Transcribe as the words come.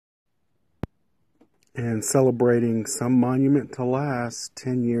and celebrating some monument to last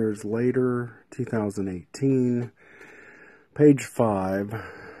 10 years later, 2018, page 5.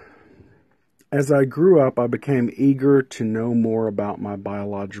 As I grew up, I became eager to know more about my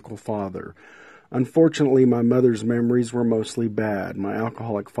biological father. Unfortunately, my mother's memories were mostly bad. My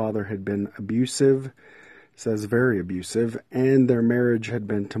alcoholic father had been abusive, says very abusive, and their marriage had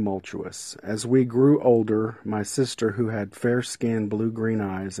been tumultuous. As we grew older, my sister, who had fair skin, blue-green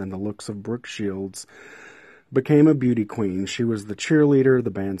eyes, and the looks of Brooke Shields, became a beauty queen. She was the cheerleader,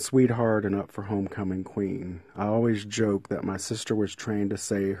 the band sweetheart, and up for homecoming queen. I always joke that my sister was trained to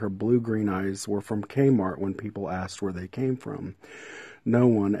say her blue-green eyes were from Kmart when people asked where they came from. No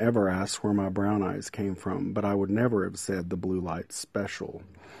one ever asked where my brown eyes came from, but I would never have said the blue light special.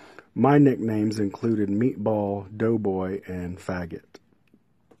 My nicknames included Meatball, Doughboy, and Faggot.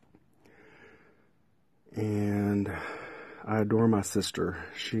 And I adore my sister.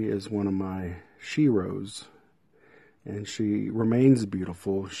 She is one of my sheroes, and she remains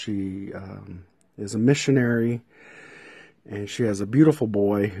beautiful. She is a missionary, and she has a beautiful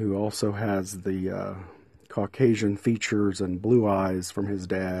boy who also has the Caucasian features and blue eyes from his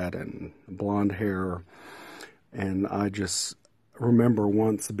dad and blonde hair. And I just remember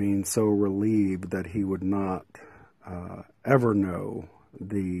once being so relieved that he would not ever know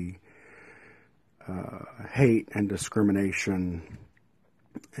the hate and discrimination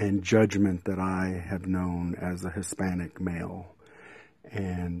and judgment that I have known as a Hispanic male.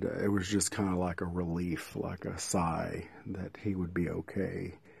 And it was just kind of like a relief, like a sigh that he would be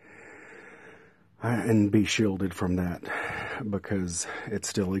okay and be shielded from that, because it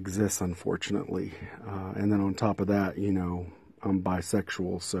still exists, unfortunately. And then on top of that, you know, I'm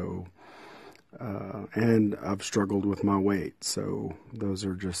bisexual, so, and I've struggled with my weight. So those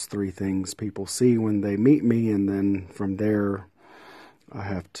are just 3 things people see when they meet me. And then from there, I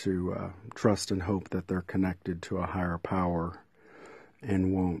have to trust and hope that they're connected to a higher power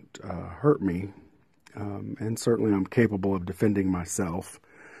and won't hurt me. And certainly I'm capable of defending myself.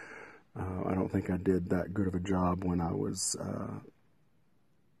 I don't think I did that good of a job when I was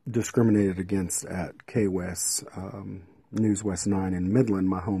discriminated against at K-West, News West 9 in Midland,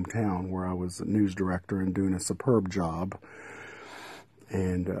 my hometown, where I was a news director and doing a superb job.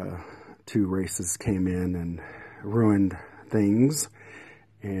 And 2 races came in and ruined things.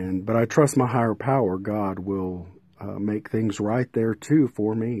 But I trust my higher power. God will make things right there too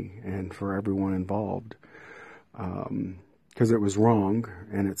for me and for everyone involved. Because it was wrong,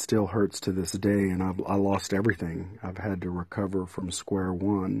 and it still hurts to this day, and I lost everything. I've had to recover from square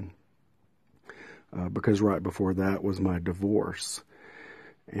one, because right before that was my divorce.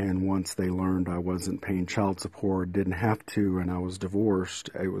 And once they learned I wasn't paying child support, didn't have to, and I was divorced,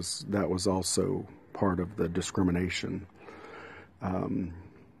 that was also part of the discrimination.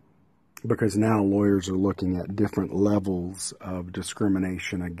 Because now lawyers are looking at different levels of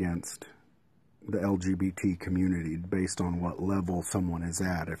discrimination against the LGBT community based on what level someone is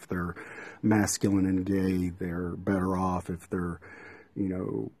at. If they're masculine and gay, they're better off. If they're, you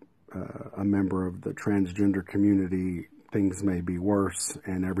know, a member of the transgender community, things may be worse,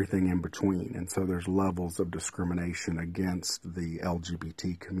 and everything in between. And so there's levels of discrimination against the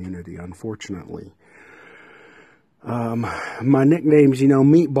LGBT community, unfortunately. My nicknames, you know,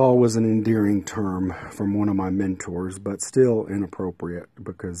 Meatball was an endearing term from one of my mentors, but still inappropriate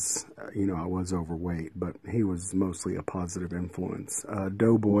because, you know, I was overweight, but he was mostly a positive influence.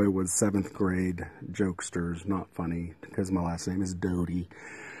 Doughboy was 7th grade jokesters, not funny because my last name is Doty.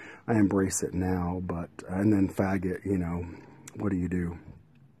 I embrace it now, but, and then Faggot, you know, what do you do?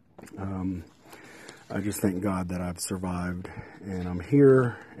 I just thank God that I've survived, and I'm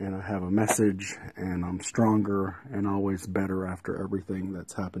here, and I have a message, and I'm stronger and always better after everything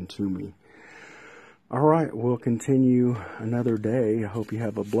that's happened to me. All right, we'll continue another day. I hope you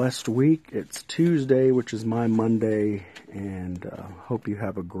have a blessed week. It's Tuesday, which is my Monday, and hope you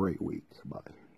have a great week. Bye.